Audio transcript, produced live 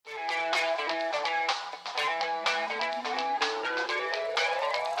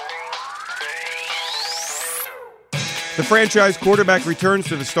The franchise quarterback returns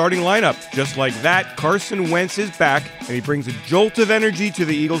to the starting lineup. Just like that, Carson Wentz is back, and he brings a jolt of energy to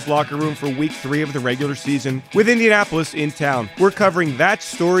the Eagles locker room for Week 3 of the regular season with Indianapolis in town. We're covering that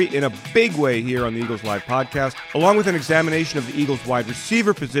story in a big way here on the Eagles Live podcast, along with an examination of the Eagles wide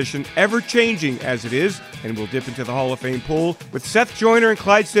receiver position, ever-changing as it is, and we'll dip into the Hall of Fame pool with Seth Joyner and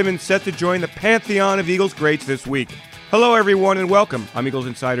Clyde Simmons set to join the pantheon of Eagles greats this week. Hello, everyone, and welcome. I'm Eagles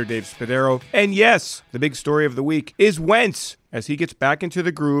insider Dave Spadaro. And yes, the big story of the week is Wentz, as he gets back into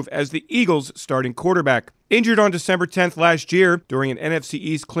the groove as the Eagles' starting quarterback. Injured on December 10th last year during an NFC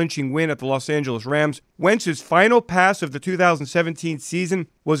East clinching win at the Los Angeles Rams, Wentz's final pass of the 2017 season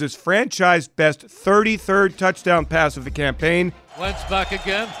was his franchise-best 33rd touchdown pass of the campaign. Wentz back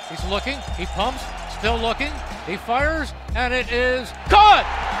again. He's looking. He pumps. Still looking. He fires. And it is caught!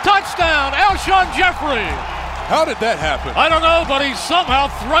 Touchdown, Alshon Jeffrey! How did that happen? I don't know, but he somehow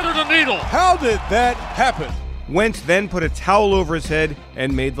threaded a needle. How did that happen? Wentz then put a towel over his head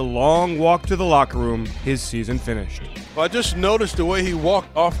and made the long walk to the locker room. His season finished. I just noticed the way he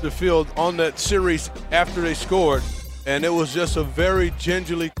walked off the field on that series after they scored, and it was just a very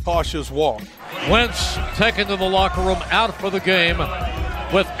gingerly cautious walk. Wentz taken to the locker room out for the game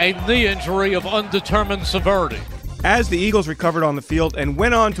with a knee injury of undetermined severity. As the Eagles recovered on the field and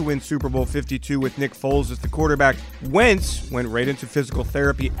went on to win Super Bowl 52 with Nick Foles as the quarterback, Wentz went right into physical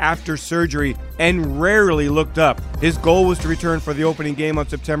therapy after surgery and rarely looked up. His goal was to return for the opening game on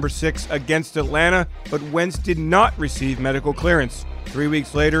September 6 against Atlanta, but Wentz did not receive medical clearance. 3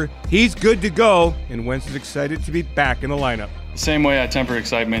 weeks later, he's good to go, and Wentz is excited to be back in the lineup. The same way I temper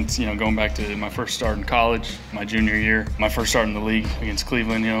excitement, going back to my first start in college, my junior year, my first start in the league against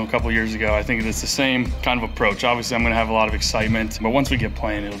Cleveland, a couple years ago. I think it's the same kind of approach. Obviously, I'm going to have a lot of excitement, but once we get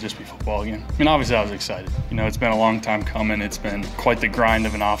playing, it'll just be football again. Obviously, I was excited. It's been a long time coming. It's been quite the grind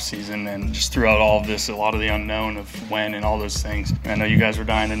of an offseason, and just throughout all of this, a lot of the unknown of when and all those things. I know you guys were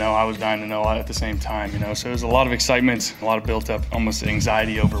dying to know. I was dying to know at the same time, So there's a lot of excitement, a lot of built up, almost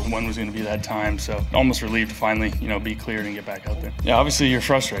anxiety over when was going to be that time. So almost relieved to finally, be cleared and get back out there. Yeah, obviously you're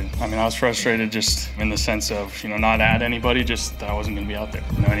frustrated. I was frustrated just in the sense of, not at anybody, just that I wasn't going to be out there.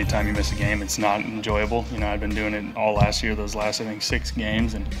 Anytime you miss a game, it's not enjoyable. I'd been doing it all last year, those last, 6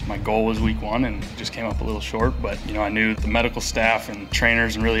 games, and my goal was week 1 and just came up a little short. But, I knew the medical staff and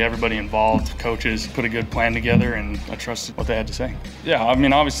trainers and really everybody involved, coaches, put a good plan together, and I trusted what they had to say. Yeah,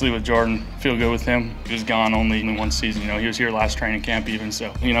 obviously with Jordan, feel good with him. He was gone only in 1 season. He was here last training camp even,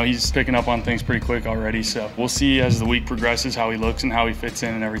 so, he's picking up on things pretty quick already. So we'll see as the week progresses how he looks and how he fits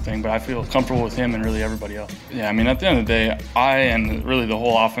in and everything, but I feel comfortable with him and really everybody else. Yeah, at the end of the day, I and really the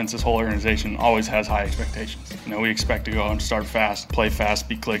whole offense, this whole organization always has high expectations. We expect to go out and start fast, play fast,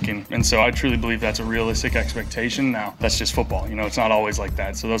 be clicking, and so I truly believe that's a realistic expectation. Now, that's just football. It's not always like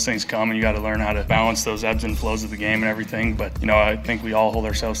that, so those things come and you got to learn how to balance those ebbs and flows of the game and everything, but, I think we all hold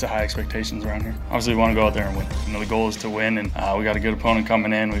ourselves to high expectations around here. Obviously, we want to go out there and win. The goal is to win, and we got a good opponent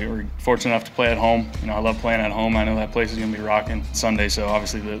coming in. We were fortunate enough to play at home. I love playing at home. I know that place is going to be rocking Sunday, so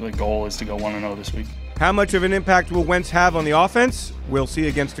obviously the goal is to go 1-0 this week. How much of an impact will Wentz have on the offense? We'll see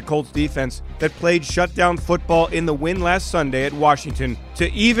against the Colts defense that played shutdown football in the win last Sunday at Washington to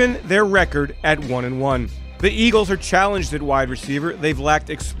even their record at 1-1. The Eagles are challenged at wide receiver. They've lacked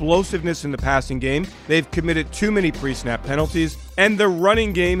explosiveness in the passing game. They've committed too many pre-snap penalties, and the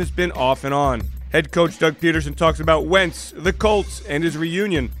running game has been off and on. Head coach Doug Peterson talks about Wentz, the Colts, and his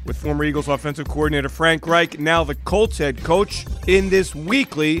reunion with former Eagles offensive coordinator Frank Reich, now the Colts head coach, in this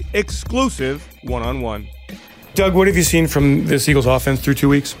weekly exclusive one-on-one. Doug, what have you seen from this Eagles offense through 2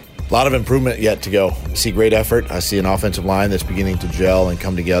 weeks? A lot of improvement yet to go. I see great effort. I see an offensive line that's beginning to gel and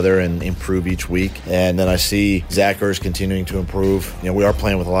come together and improve each week. And then I see Zach Ertz continuing to improve. We are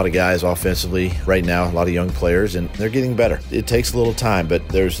playing with a lot of guys offensively right now, a lot of young players, and they're getting better. It takes a little time, but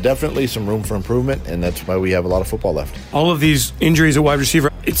there's definitely some room for improvement, and that's why we have a lot of football left. All of these injuries at wide receiver,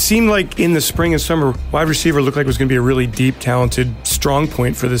 it seemed like in the spring and summer, wide receiver looked like it was going to be a really deep, talented, strong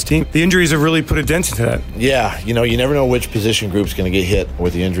point for this team. The injuries have really put a dent into that. Yeah, you never know which position group's going to get hit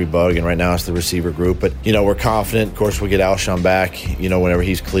with the injury bug, and right now it's the receiver group. But, we're confident. Of course, we'll get Alshon back, whenever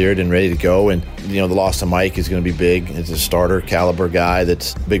he's cleared and ready to go. And, the loss of Mike is going to be big. It's a starter caliber guy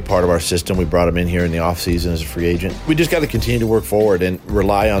that's a big part of our system. We brought him in here in the offseason as a free agent. We just got to continue to work forward and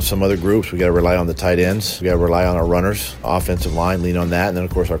rely on some other groups. We got to rely on the tight ends. We got to rely on our runners, offensive line, lean on that, and then,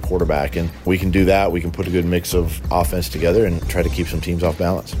 of course, our quarterback. And we can do that. We can put a good mix of offense together and try to keep some teams off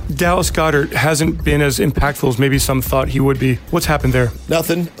balance. Dallas Goedert hasn't been as impactful as maybe some thought he would be. What's happened there?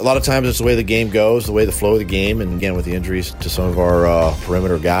 Nothing. A lot lot of times it's the way the game goes, the way the flow of the game. And again, with the injuries to some of our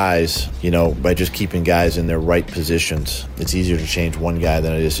perimeter guys, by just keeping guys in their right positions, it's easier to change one guy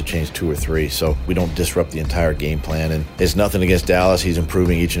than it is to change 2 or 3. So we don't disrupt the entire game plan. And it's nothing against Dallas. He's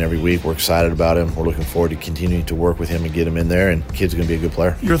improving each and every week. We're excited about him. We're looking forward to continuing to work with him and get him in there. And the kid's going to be a good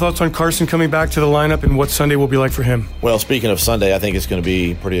player. Your thoughts on Carson coming back to the lineup and what Sunday will be like for him? Well, speaking of Sunday, I think it's going to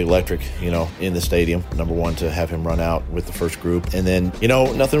be pretty electric, in the stadium. Number one, to have him run out with the first group. And then,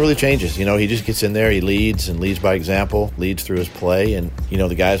 nothing really changes. He just gets in there, he leads by example, leads through his play, and,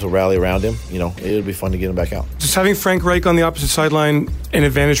 the guys will rally around him. It'll be fun to get him back out. Just having Frank Reich on the opposite sideline an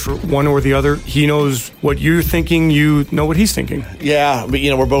advantage for one or the other? He knows what you're thinking, you know what he's thinking. Yeah, but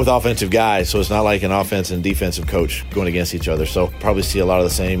we're both offensive guys, so it's not like an offense and defensive coach going against each other. So probably see a lot of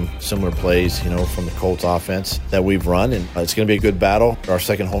the similar plays, from the Colts offense that we've run, and it's going to be a good battle. Our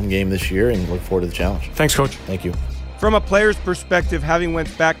second home game this year, and look forward to the challenge. Thanks, Coach. Thank you. From a player's perspective, having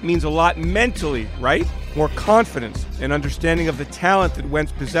Wentz back means a lot mentally, right? More confidence and understanding of the talent that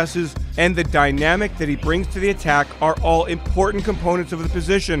Wentz possesses and the dynamic that he brings to the attack are all important components of the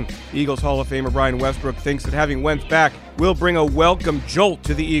position. Eagles Hall of Famer Brian Westbrook thinks that having Wentz back will bring a welcome jolt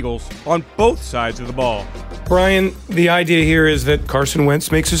to the Eagles on both sides of the ball. Brian, the idea here is that Carson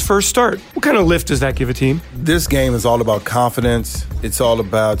Wentz makes his first start. What kind of lift does that give a team? This game is all about confidence. It's all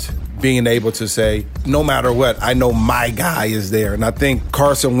about being able to say, no matter what, I know my guy is there. And I think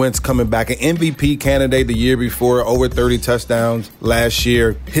Carson Wentz coming back, an MVP candidate the year before, over 30 touchdowns last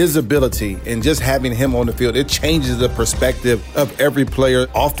year, his ability and just having him on the field, it changes the perspective of every player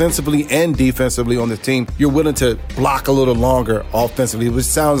offensively and defensively on the team. You're willing to block a little longer offensively, which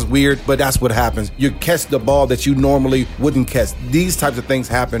sounds weird, but that's what happens. You catch the ball that you normally wouldn't catch. These types of things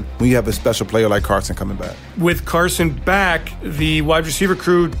happen when you have a special player like Carson coming back. With Carson back, the wide receiver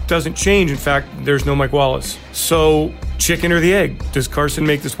crew doesn't change. In fact, there's no Mike Wallace. So, chicken or the egg? Does Carson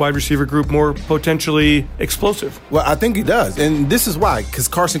make this wide receiver group more potentially explosive? Well, I think he does. And this is why, because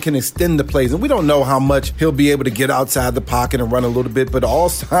Carson can extend the plays. And we don't know how much he'll be able to get outside the pocket and run a little bit, but all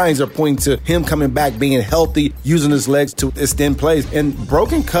signs are pointing to him coming back, being healthy, using his legs to extend plays. And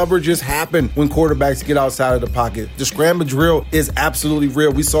broken coverages happen when quarterbacks get outside of the pocket. The scramble drill is absolutely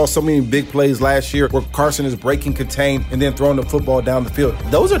real. We saw so many big plays last year where Carson is breaking contain and then throwing the football down the field.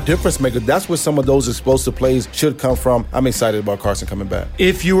 Those are difference makers. That's where some of those explosive plays should come from. I'm excited about Carson coming back.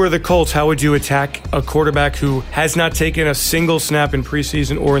 If you were the Colts, how would you attack a quarterback who has not taken a single snap in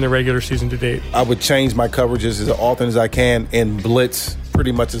preseason or in the regular season to date? I would change my coverages as often as I can and blitz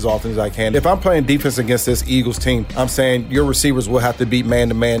pretty much as often as I can. If I'm playing defense against this Eagles team, I'm saying your receivers will have to beat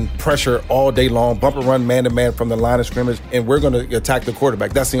man-to-man pressure all day long, bump and run man-to-man from the line of scrimmage, and we're going to attack the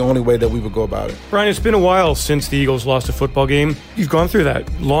quarterback. That's the only way that we would go about it. Brian, it's been a while since the Eagles lost a football game. You've gone through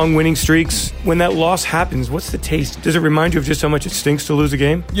that. Long winning streaks. When that loss happens, what's the taste? Does it remind you of just how much it stinks to lose a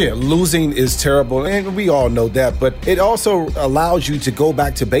game? Yeah, losing is terrible, and we all know that, but it also allows you to go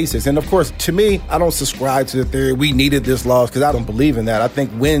back to basics. And of course, to me, I don't subscribe to the theory we needed this loss because I don't believe in that. I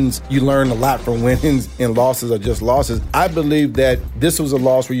think wins, you learn a lot from wins, and losses are just losses. I believe that this was a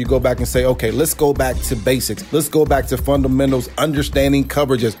loss where you go back and say, okay, let's go back to basics. Let's go back to fundamentals, understanding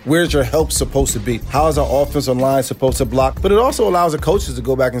coverages. Where's your help supposed to be? How is our offensive line supposed to block? But it also allows the coaches to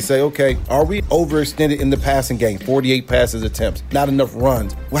go back and say, okay, are we overextended in the passing game? 48 passes attempts, not enough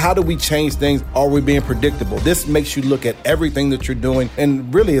runs. Well, how do we change things? Are we being predictable? This makes you look at everything that you're doing,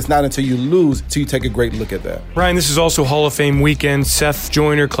 and really it's not until you lose till you take a great look at that. Brian, this is also Hall of Fame weekend. Seth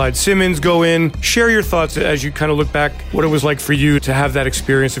Joyner, Clyde Simmons go in. Share your thoughts as you kind of look back, what it was like for you to have that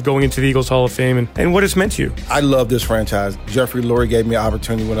experience of going into the Eagles Hall of Fame and what it's meant to you. I love this franchise. Jeffrey Lurie gave me an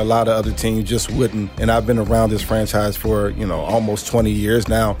opportunity when a lot of other teams just wouldn't, and I've been around this franchise for, almost 20 years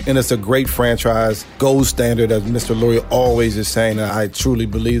now, and it's a great franchise, gold standard, as Mr. Lurie always is saying, and I truly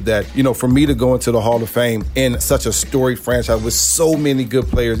believe that, for me to go into the Hall of Fame in such a storied franchise with so many good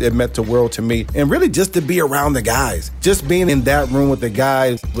players, it meant the world to me, and really just to be around the guys, just being in that room with the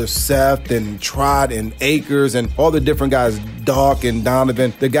guys, with Seth and Trot and Akers and all the different guys, Doc and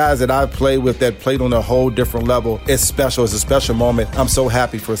Donovan, the guys that I've played with that played on a whole different level. It's special. It's a special moment. I'm so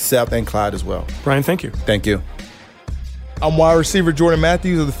happy for Seth and Clyde as well. Brian, thank you. Thank you. I'm wide receiver Jordan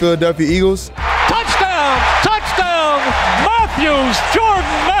Matthews of the Philadelphia Eagles. Touchdown! Touchdown! Matthews! Jordan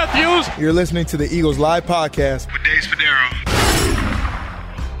Matthews! You're listening to the Eagles Live Podcast with Dave Spadaro.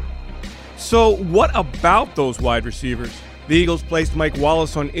 So what about those wide receivers? The Eagles placed Mike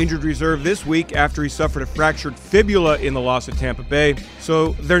Wallace on injured reserve this week after he suffered a fractured fibula in the loss at Tampa Bay.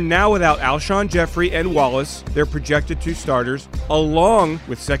 So they're now without Alshon Jeffrey and Wallace, their projected two starters, along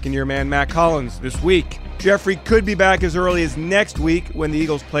with second-year man Matt Collins this week. Jeffrey could be back as early as next week when the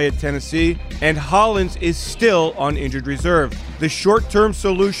Eagles play at Tennessee, and Hollins is still on injured reserve. The short-term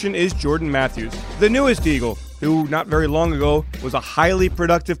solution is Jordan Matthews, the newest Eagle, who not very long ago was a highly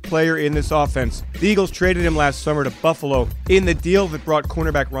productive player in this offense. The Eagles traded him last summer to Buffalo in the deal that brought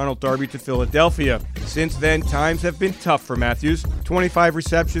cornerback Ronald Darby to Philadelphia. Since then, times have been tough for Matthews. 25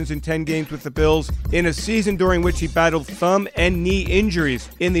 receptions in 10 games with the Bills in a season during which he battled thumb and knee injuries.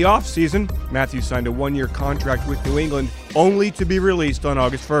 In the offseason, Matthews signed a one-year contract with New England, only to be released on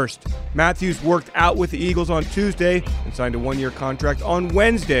August 1st. Matthews worked out with the Eagles on Tuesday and signed a one-year contract on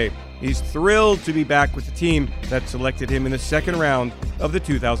Wednesday. He's thrilled to be back with the team that selected him in the second round of the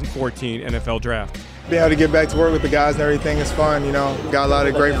 2014 NFL Draft. Being able to get back to work with the guys and everything is fun, Got a lot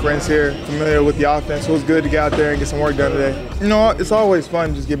of great friends here, familiar with the offense, so it was good to get out there and get some work done today. It's always fun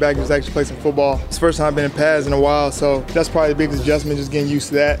to just get back and just actually play some football. It's the first time I've been in pads in a while, so that's probably the biggest adjustment, just getting used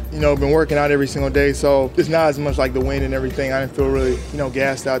to that. I've been working out every single day, so it's not as much like the wind and everything. I didn't feel really,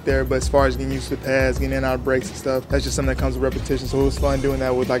 gassed out there, but as far as getting used to the pads, getting in and out of breaks and stuff, that's just something that comes with repetition, so it was fun doing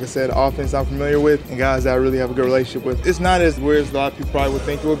that with, like I said, offense I'm familiar with and guys that I really have a good relationship with. It's not as weird as a lot of people probably would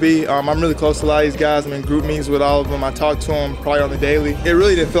think it would be. I'm really close to a lot of these guys. I'm in group meetings with all of them. I talk to them probably on the daily. It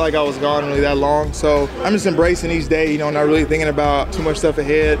really didn't feel like I was gone really that long, so I'm just embracing each day, not really thinking about too much stuff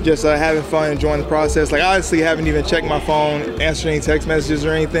ahead, just having fun, enjoying the process. Like, I honestly haven't even checked my phone, answering any text messages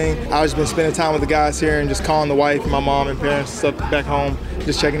or anything. I've just been spending time with the guys here and just calling the wife and my mom and parents and stuff back home,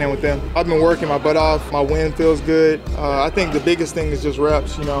 just checking in with them. I've been working my butt off. My wind feels good. I think the biggest thing is just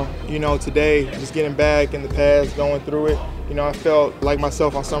reps, today, just getting back in the pads, going through it. I felt like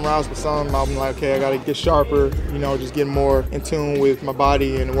myself on some routes, but some I'm like, okay, I got to get sharper, just getting more in tune with my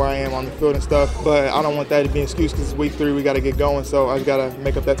body and where I am on the field and stuff. But I don't want that to be an excuse because it's week 3, we got to get going, so I just got to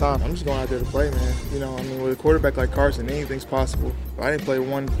make up that time. I'm just going out there to play, man. With a quarterback like Carson, anything's possible. I didn't play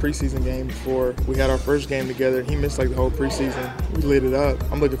one preseason game before we had our first game together. He missed the whole preseason. We lit it up.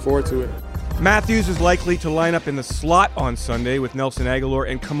 I'm looking forward to it. Matthews is likely to line up in the slot on Sunday with Nelson Aguilar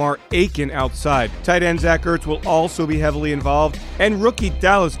and Kamar Aiken outside. Tight end Zach Ertz will also be heavily involved, and rookie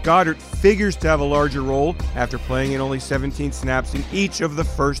Dallas Goedert figures to have a larger role after playing in only 17 snaps in each of the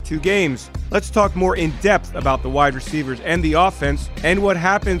first 2 games. Let's talk more in depth about the wide receivers and the offense and what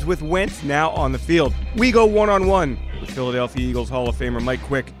happens with Wentz now on the field. We go one-on-one with Philadelphia Eagles Hall of Famer Mike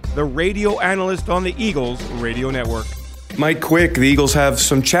Quick, the radio analyst on the Eagles Radio Network. Mike Quick, the Eagles have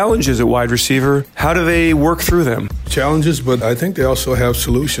some challenges at wide receiver. How do they work through them? Challenges, but I think they also have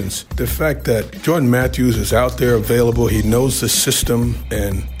solutions. The fact that Jordan Matthews is out there available, he knows the system,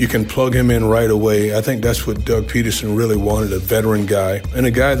 and you can plug him in right away. I think that's what Doug Peterson really wanted, a veteran guy, and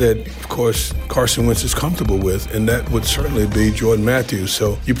a guy that, of course, Carson Wentz is comfortable with, and that would certainly be Jordan Matthews.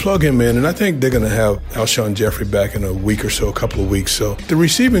 So you plug him in, and I think they're going to have Alshon Jeffrey back in a week or so, a couple of weeks. So the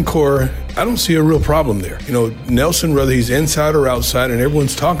receiving core, I don't see a real problem there. Nelson, whether he's inside or outside, and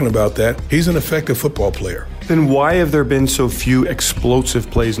everyone's talking about that, he's an effective football player. Then why have there been so few explosive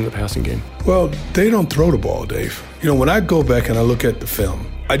plays in the passing game? Well, they don't throw the ball, Dave. When I go back and I look at the film,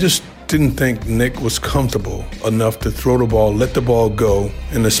 I just didn't think Nick was comfortable enough to throw the ball, let the ball go,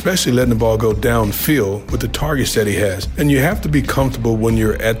 and especially letting the ball go downfield with the targets that he has. And you have to be comfortable when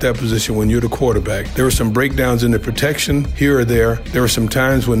you're at that position, when you're the quarterback. There were some breakdowns in the protection here or there. There were some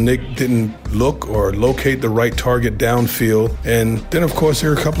times when Nick didn't look or locate the right target downfield. And then, of course,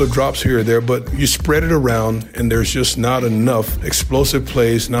 there are a couple of drops here or there, but you spread it around, and there's just not enough explosive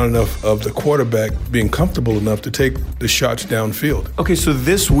plays, not enough of the quarterback being comfortable enough to take the shots downfield. Okay, so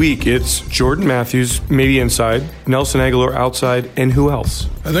this week it's Jordan Matthews, maybe inside, Nelson Aguilar outside, and who else?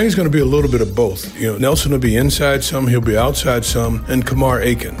 I think it's going to be a little bit of both. Nelson will be inside some, he'll be outside some, and Kamar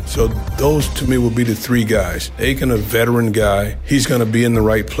Aiken. So those, to me, will be the 3 guys. Aiken, a veteran guy. He's going to be in the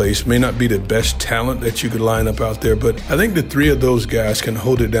right place. May not be the best talent that you could line up out there, but I think the 3 of those guys can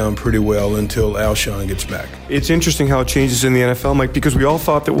hold it down pretty well until Alshon gets back. It's interesting how it changes in the NFL, Mike, because we all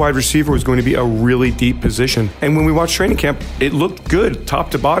thought that wide receiver was going to be a really deep position. And when we watched training camp, it looked good, top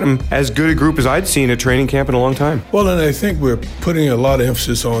to bottom, as good a group as I'd seen at training camp in a long time. Well, and I think we're putting a lot of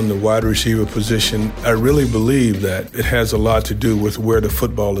emphasis on the wide receiver position. I really believe that it has a lot to do with where the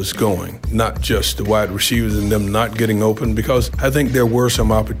football is going, not just the wide receivers and them not getting open, because I think there were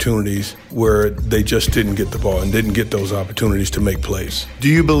some opportunities where they just didn't get the ball and didn't get those opportunities to make plays. Do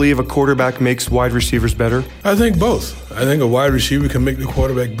you believe a quarterback makes wide receivers better? I think both. I think a wide receiver can make the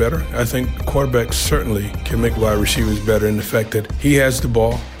quarterback better. I think quarterbacks certainly can make wide receivers better in the fact that he has the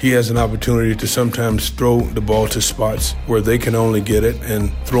ball. He has an opportunity to sometimes throw the ball to spots where they can only get it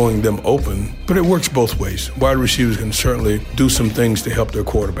and throwing them open. But it works both ways. Wide receivers can certainly do some things to help their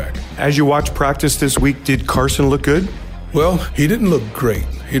quarterback. As you watch practice this week, did Carson look good? Well, he didn't look great.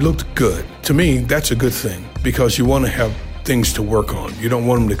 He looked good. To me, that's a good thing because you want to have things to work on. You don't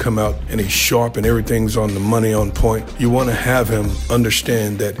want him to come out and he's sharp and everything's on the money, on point. You want to have him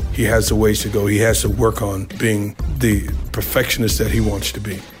understand that he has a ways to go. He has to work on being the perfectionist that he wants to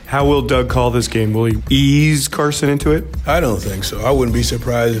be. How will Doug call this game? Will he ease Carson into it? I don't think so. I wouldn't be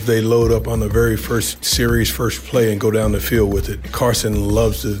surprised if they load up on the very first series, first play, and go down the field with it. Carson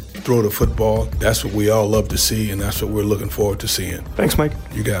loves to throw the football. That's what we all love to see, and that's what we're looking forward to seeing. Thanks, Mike.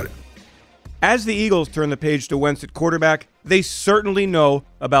 You got it. As the Eagles turn the page to Wentz at quarterback, they certainly know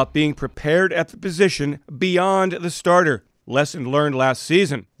about being prepared at the position beyond the starter. Lesson learned last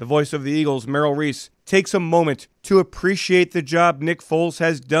season. The voice of the Eagles, Merrill Reese, takes a moment to appreciate the job Nick Foles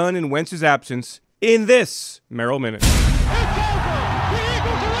has done in Wentz's absence in this Merrill Minute. It's over. The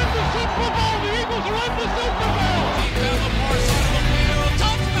Eagles are in the Super Bowl. The Eagles are in the Super Bowl.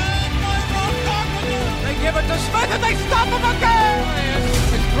 Touchdown by Rob Carpenter. They give it to Smith and they stop him again.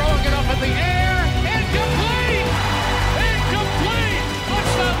 He's throwing it up in the air. Incomplete. Incomplete.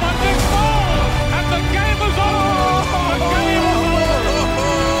 Touchdown by Nick Foles. And the game is over. The game is over.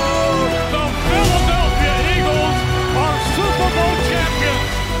 The Philadelphia Eagles are Super Bowl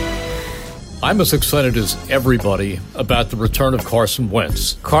champions. I'm as excited as everybody about the return of Carson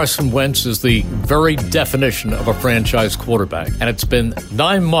Wentz. Carson Wentz is the very definition of a franchise quarterback, and it's been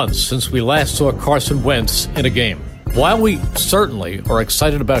 9 months since we last saw Carson Wentz in a game. While we certainly are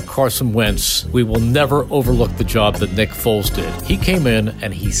excited about Carson Wentz, we will never overlook the job that Nick Foles did. He came in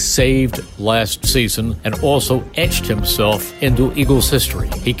and he saved last season and also etched himself into Eagles history.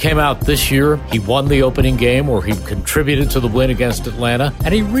 He came out this year, he won the opening game where he contributed to the win against Atlanta,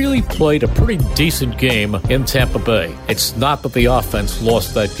 and he really played a pretty decent game in Tampa Bay. It's not that the offense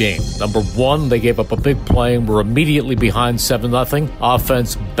lost that game. Number one, they gave up a big play and were immediately behind 7-0.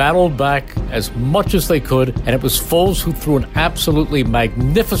 Offense battled back as much as they could, and it was Foles who threw an absolutely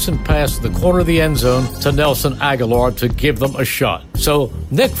magnificent pass to the corner of the end zone to Nelson Aguilar to give them a shot. So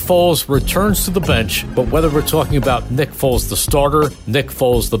Nick Foles returns to the bench, but whether we're talking about Nick Foles the starter, Nick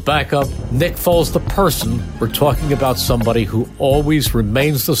Foles the backup, Nick Foles the person, we're talking about somebody who always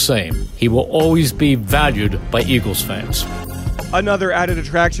remains the same. He will always be valued by Eagles fans. Another added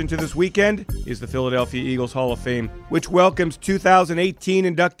attraction to this weekend is the Philadelphia Eagles Hall of Fame, which welcomes 2018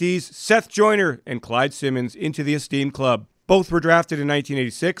 inductees Seth Joyner and Clyde Simmons into the esteemed club. Both were drafted in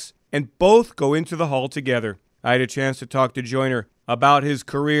 1986, and both go into the Hall together. I had a chance to talk to Joyner about his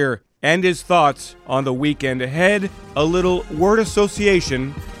career and his thoughts on the weekend ahead, a little word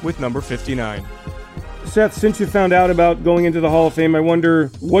association with number 59. Seth, since you found out about going into the Hall of Fame, I wonder,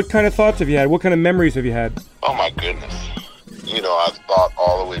 what kind of thoughts have you had? What kind of memories have you had? Oh, my goodness. You know, I've thought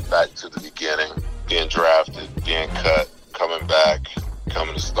all the way back to the beginning, being drafted, being cut, coming back,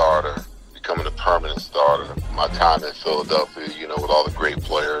 becoming a starter, becoming a permanent starter. My time in Philadelphia, you know, with all the great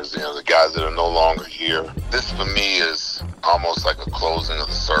players, you know, the guys that are no longer here. This, for me, is almost like a closing of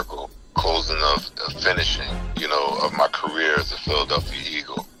the circle, closing of finishing, you know, of my career as a Philadelphia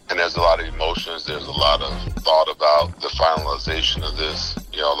Eagle. And there's a lot of emotions, there's a lot of thought about the finalization of this,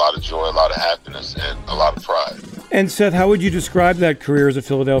 you know, a lot of joy, a lot of happiness, and a lot of pride. And Seth, how would you describe that career as a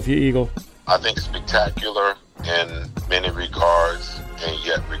Philadelphia Eagle? I think spectacular in many regards, and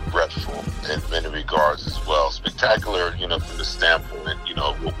yet regretful in many regards as well. Spectacular, you know, from the standpoint, you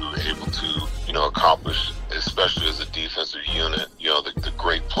know, what we were able to, you know, accomplish, especially as a defensive unit, you know, the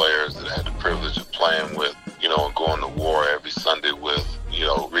great players that I had the privilege of playing with, you know, and going to war every Sunday with. You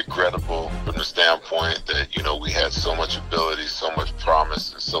know, regrettable from the standpoint that, you know, we had so much ability, so much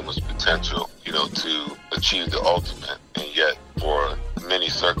promise, and so much potential, you know, to achieve the ultimate. And yet, for many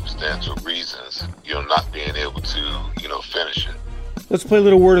circumstantial reasons, you know, not being able to, you know, finish it. Let's play a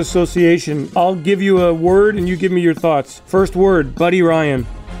little word association. I'll give you a word and you give me your thoughts. First word, Buddy Ryan.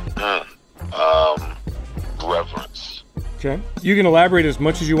 Reverence. Okay. You can elaborate as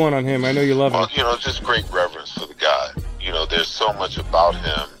much as you want on him. I know you love him. Well, you know, just great reverence for the guy. You know, there's so much about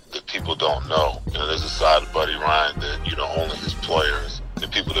him that people don't know. You know, there's a side of Buddy Ryan that, you know, only his players, the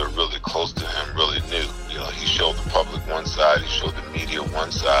people that are really close to him really knew. You know, he showed the public one side, he showed the media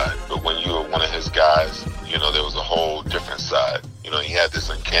one side. But when you were one of his guys, you know, there was a whole different side. You know, he had this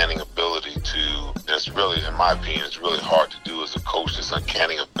uncanny ability to, that's really, in my opinion, it's really hard to do as a coach, this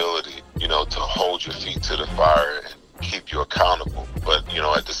uncanny ability, you know, to hold your feet to the fire and keep you accountable. But, you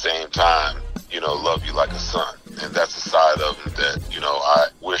know, at the same time, you know, love you like a son. And that's a side of him that, you know, I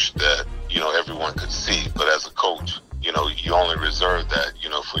wish that, you know, everyone could see. But as a coach, you know, you only reserve that, you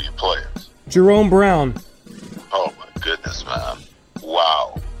know, for your players. Jerome Brown. Oh, my goodness, man.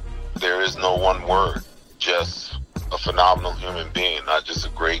 Wow. There is no one word. Just a phenomenal human being. Not just a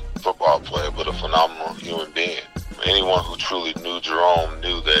great football player, but a phenomenal human being. Anyone who truly knew Jerome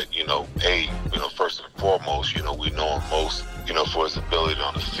knew that, first and foremost, we know him most, for his ability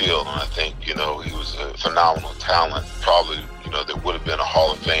on the field. And I think, he was a phenomenal talent. Probably, there would have been a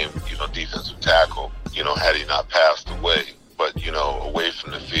Hall of Fame, defensive tackle, had he not passed away. But, away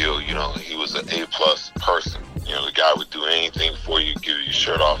from the field, he was an A-plus person. The guy would do anything for you, give you your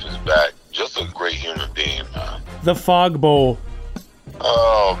shirt off his back. Just a great human being, man. The Fog Bowl.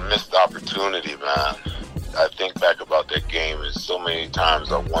 Oh, missed opportunity, man. I think back about that game, and so many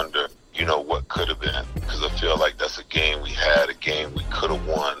times I wonder, what could have been. Because I feel like that's a game we had, a game we could have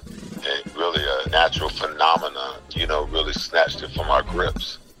won. And really a natural phenomenon, really snatched it from our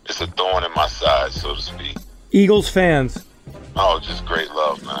grips. It's a thorn in my side, so to speak. Eagles fans. Oh, just great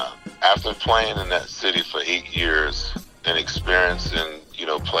love, man. After playing in that city for 8 years and experiencing,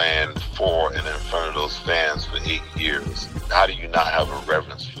 playing for and in front of those fans for 8 years, how do you not have a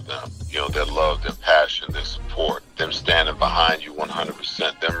reverence for them? Their love, their passion, their support, them standing behind you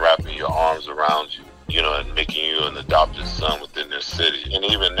 100%, them wrapping your arms around you, and making you an adopted son within their city. And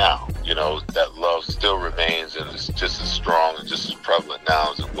even now, that love still remains, and it's just as strong and just as prevalent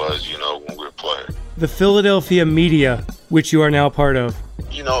now as it was, when we were playing. The Philadelphia media, which you are now part of.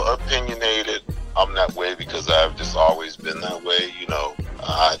 Opinionated. I'm that way because I've just always been that way.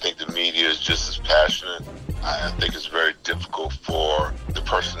 I think the media is just as passionate. I think it's very difficult for the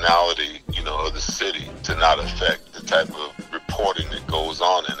personality, of the city to not affect the type of reporting that goes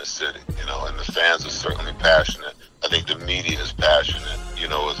on in the city, and the fans are certainly passionate. I think the media is passionate,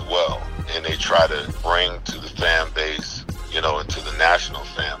 as well. And they try to bring to the fan base, and to the national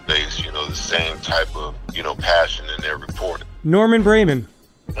fan base, the same type of, passion in their reporting. Norman Brayman.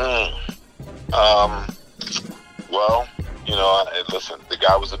 Well, listen, the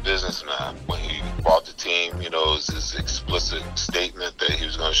guy was a businessman. When he bought the team, it was his explicit statement that he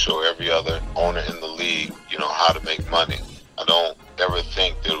was going to show every other owner in the league, how to make money. I don't ever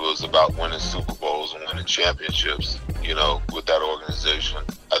think that it was about winning Super Bowls and winning championships, with that organization.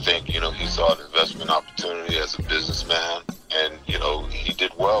 I think, he saw an investment opportunity as a businessman, and, he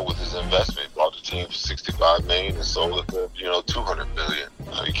did well with his investment. He bought the team for $65 million and sold it for, $200 million.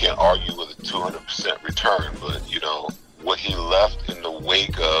 You can't argue with a 200% return, but, what he left in the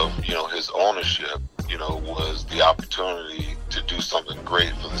wake of, his ownership, was the opportunity to do something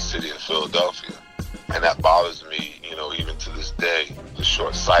great for the city of Philadelphia. And that bothers me, even to this day, the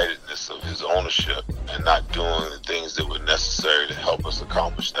short-sightedness of his ownership and not doing the things that were necessary to help us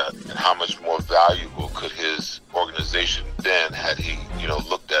accomplish that. And how much more valuable could his organization been had he,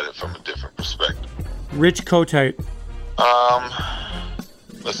 looked at it from a different perspective. Rich Kotite.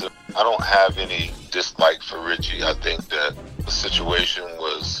 Listen, I don't have any dislike for Richie. I think that the situation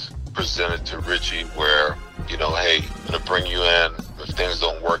was presented to Richie where, hey, I'm going to bring you in. If things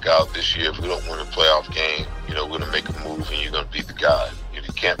don't work out this year, if we don't win a playoff game, we're going to make a move and you're going to be the guy. You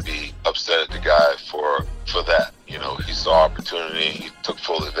can't be upset at the guy for that. He saw opportunity. He took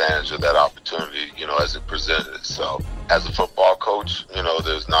full advantage of that opportunity, as it presented itself. As a football coach,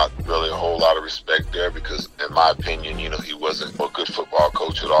 there's not really a whole lot of respect there because, in my opinion, he wasn't a good football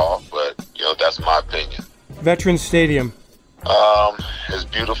coach at all. But, that's my opinion. Veterans Stadium. As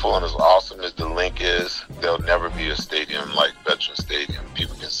beautiful and as awesome as the link is, there'll never be a stadium like Veterans Stadium.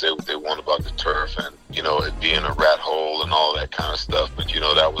 People can say what they want about the turf and, it being a rat hole and all that kind of stuff. But,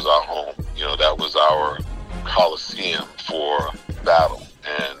 that was our home. That was our coliseum for battle.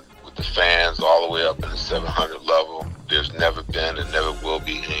 And with the fans all the way up in the 700 level, there's never been and never will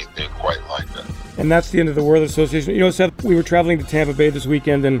be anything quite like that. And that's the end of the World Association. Seth, we were traveling to Tampa Bay this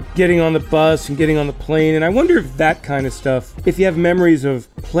weekend and getting on the bus and getting on the plane. And I wonder if that kind of stuff, if you have memories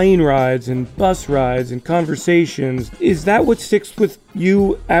of plane rides and bus rides and conversations, is that what sticks with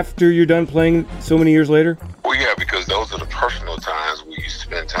you after you're done playing so many years later? Well, yeah, because those are the personal times where you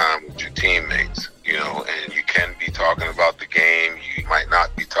spend time with your teammates, and you can be talking about the game. You might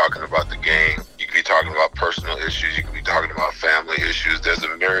not be talking about the game. You could be talking about personal issues. You could be talking about family issues. There's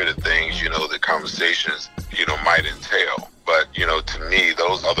a myriad of things, that conversations, might entail. But, to me,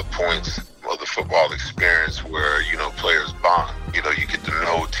 those are the points of the football experience where, players bond. You get to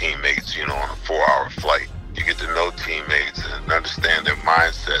know teammates, on a 4-hour flight. You get to know teammates and understand their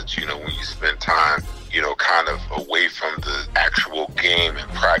mindsets, when you spend time, kind of away from the actual game and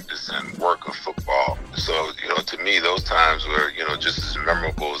practice and work of football. So, to me, those times were, just as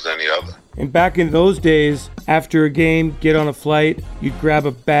memorable as any other. And back in those days, after a game, get on a flight, you'd grab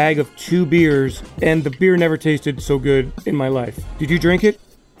a bag of 2 beers, and the beer never tasted so good in my life. Did you drink it?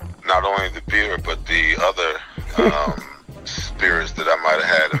 Not only the beer, but the other spirits that I might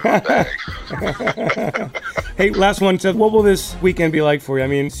have had in my bag. Hey, last one, Seth. What will this weekend be like for you? I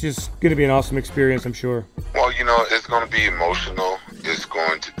mean, it's just going to be an awesome experience, I'm sure. Well, it's going to be emotional. It's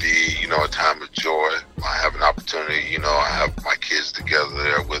going to be, a time of joy. I have an opportunity, I have my kids together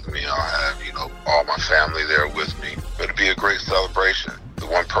there with me. I'll have, all my family there with me. It'll be a great celebration. The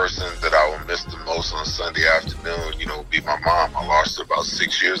one person that I will miss the most on Sunday afternoon, will be my mom. I lost her about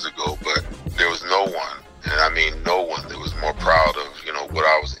 6 years ago, but there was no one. And I mean, no one that was more proud of, what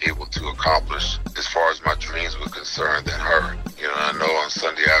I was able to accomplish as far as my dreams were concerned than her. I know on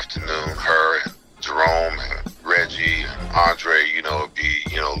Sunday afternoon, her and Jerome and Reggie and Andre, would be,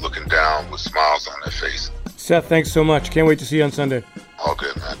 looking down with smiles on their face. Seth, thanks so much. Can't wait to see you on Sunday. All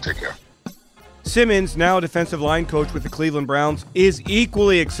good, man. Take care. Simmons, now a defensive line coach with the Cleveland Browns, is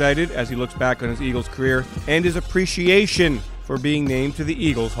equally excited as he looks back on his Eagles career and his appreciation for being named to the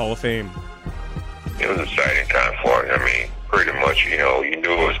Eagles Hall of Fame. It was an exciting time for him. I mean, pretty much, you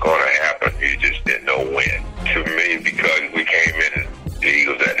knew it was going to happen. You just didn't know when. To me, because we came in the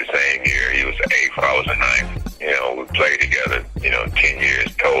Eagles at the same year. He was the 8th, I was the 9th. We played together, 10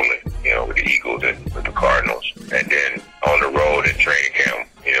 years totally, with the Eagles and with the Cardinals. And then on the road in training camp,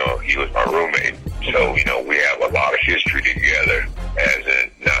 he was my roommate. So, we have a lot of history together, as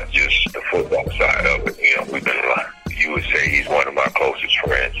in not just the football side of it. We've been a lot. You would say he's one of my closest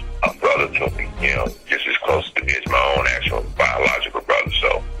friends, a brother to me, just as close to me as my own actual biological brother.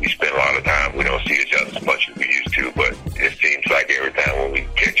 So we spend a lot of time. We don't see each other as much as we used to, but it seems like every time when we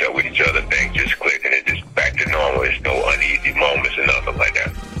catch up with each other, things just click and it's just back to normal. There's no uneasy moments or nothing like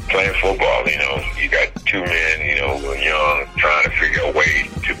that. Playing football, you got two men, who are young, trying to figure a way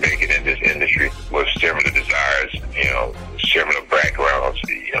to make it in this industry with similar desires, similar backgrounds.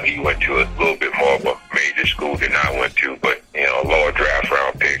 He went to a little bit more of a major school than I went to, but, lower draft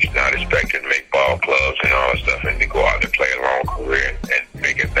round picks, not expecting to make ball clubs and all that stuff, and to go out and play a long career and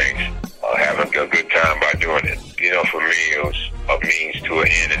making things, having a good time by doing it. For me, it was a means to an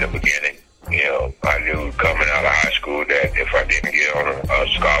end in the beginning. I knew coming out of high school that if I didn't get on a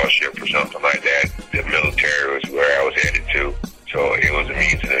scholarship or something like that, the military was where I was headed to. So it was a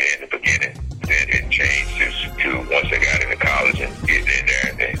means to an end in the beginning. Then it changed to once I got into college and getting in there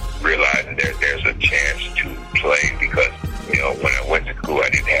and then realizing that there's a chance to play because, when I went to school, I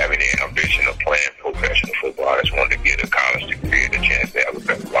didn't have any ambition of playing professional football. I just wanted to get a college degree and a chance to have a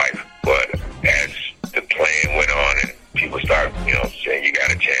better life. But as the playing went on and people start, saying you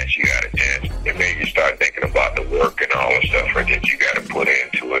got a chance, it made you start thinking about the work and all the stuff that you got to put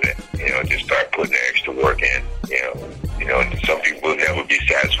into it and, just start putting the extra work in, some people will never be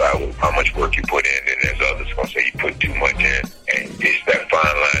satisfied with how much work you put in, and there's others going to say you put too much in. And it's that fine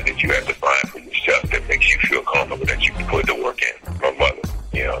line that you have to find for yourself that makes you feel comfortable that you can put the work in. My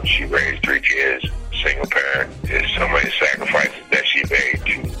mother, she raised 3 kids, single parent. There's so many sacrifices that she made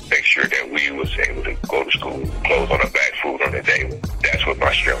to make sure that we was able to go to school, clothes on her back, food on the table. That's what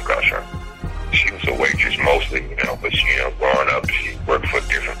my strength comes from. She was a waitress mostly, but she, growing up, she worked for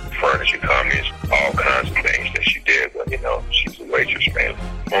different furniture companies, all kinds of things that she did, but, she was a waitress, man.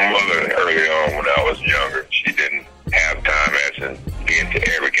 My mother, early on when I was younger, she didn't have time as in being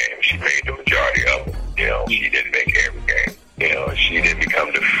to every game. She made the majority of them. She didn't make every game. She didn't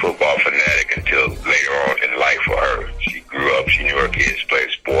become the football fanatic until later on in life for her. She grew up, she knew her kids played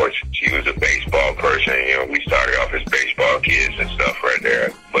sports. She was a baseball person. We started off as baseball kids and stuff right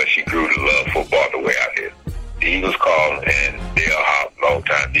there. But she grew to love football the way I did. The Eagles called, and Dale Hop,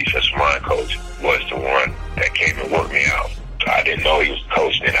 long-time defensive line coach, was the one that came and worked me out. I didn't know he was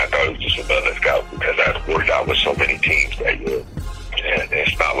coaching, and I thought he was just another scout because I worked out with so many teams that year. And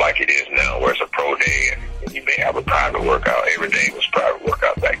it's not like it is now where it's a pro day and you may have a private workout. Every day was private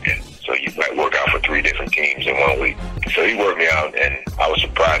workout back then. So you might work out for 3 different teams in 1 week. So he worked me out, and I was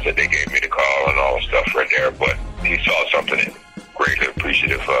surprised that they gave me the call and all the stuff right there. But he saw something and greatly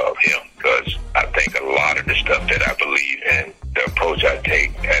appreciative of him because I think a lot of the stuff that I believe in, the approach I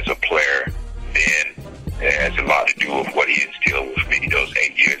take as a player then, it has a lot to do with what he instilled with me those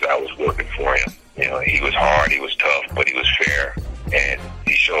 8 years I was working for him. He was hard, he was tough, but he was fair. And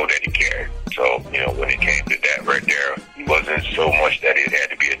he showed that he cared. So, when it came to that right there, he wasn't so much that it had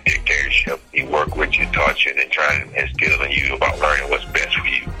to be a dictatorship. He worked with you, taught you, and trying to instill in you about learning what's best for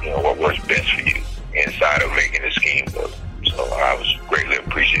you, what works best for you inside of making the scheme work. So I was greatly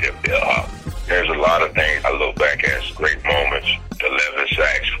appreciative of Dale. There's a lot of things I look back as great moments. The 11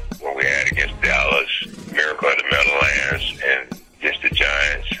 sacks when we had against Dallas, Miracle in the Meadowlands, and just the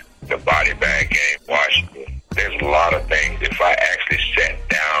Giants, the body bag game, Washington. There's a lot of things. If I actually sat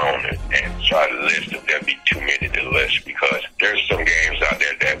down and tried to list them, there'd be too many to list because there's some games out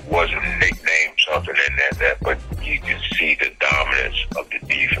there that wasn't nicknamed something in that, but you can see the dominance of the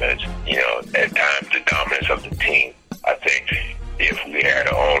defense. At times the dominance of the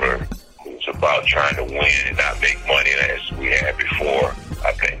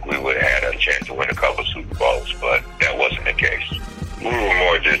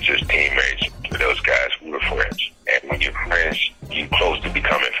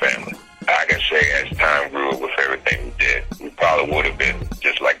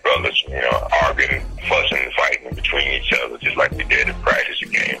arguing, fussing, and fighting between each other, just like we did in practice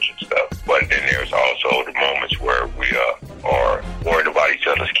and games and stuff. But then there's also the moments where we are worried about each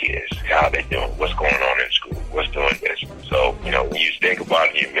other's kids, how they doing, what's going on in school, what's doing this. So, when you think about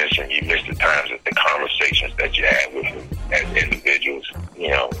it, you miss the times of the conversations that you had with them as individuals,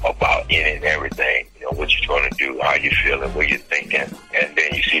 about any and everything, what you're going to do, how you feeling, what you're thinking. And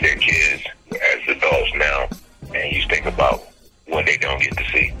then you see their kids as adults now, and you think about what they don't get to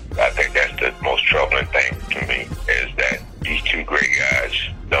see. I think that's the most troubling thing to me, is that these two great guys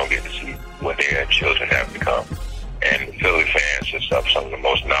don't get to see what their children have become. And the Philly fans are some of the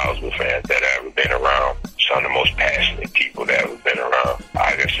most knowledgeable fans that I've ever been around, some of the most passionate people that I've ever been around.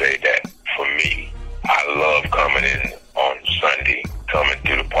 I can say that for me, I love coming in on Sunday, coming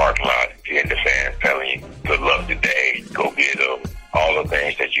through the parking lot, hearing the fans telling you, good luck today, go get them, all the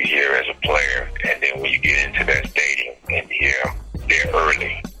things that you hear as a player. And then when you get into that stadium and hear them, they're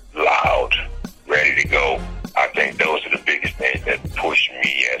early, loud, ready to go. I think those are the biggest things that push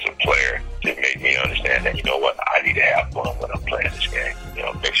me as a player to make me understand that, I need to have fun when I'm playing this game.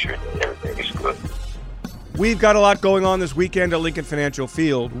 Make sure that everything is good. We've got a lot going on this weekend at Lincoln Financial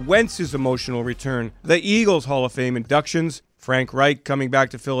Field. Wentz's emotional return, the Eagles Hall of Fame inductions, Frank Reich coming back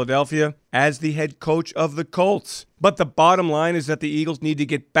to Philadelphia as the head coach of the Colts. But the bottom line is that the Eagles need to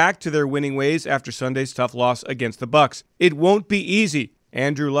get back to their winning ways after Sunday's tough loss against the Bucs. It won't be easy.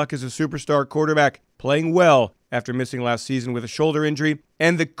 Andrew Luck is a superstar quarterback, playing well after missing last season with a shoulder injury,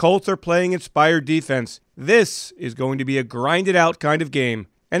 and the Colts are playing inspired defense. This is going to be a grinded-out kind of game,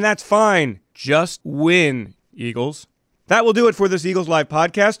 and that's fine. Just win, Eagles. That will do it for this Eagles Live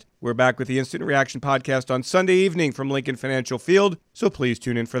podcast. We're back with the Instant Reaction podcast on Sunday evening from Lincoln Financial Field, so please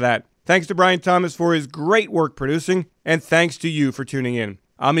tune in for that. Thanks to Brian Thomas for his great work producing, and thanks to you for tuning in.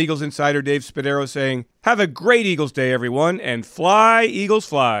 I'm Eagles insider Dave Spadaro saying, have a great Eagles day, everyone, and fly, Eagles,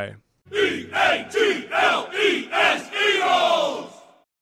 fly.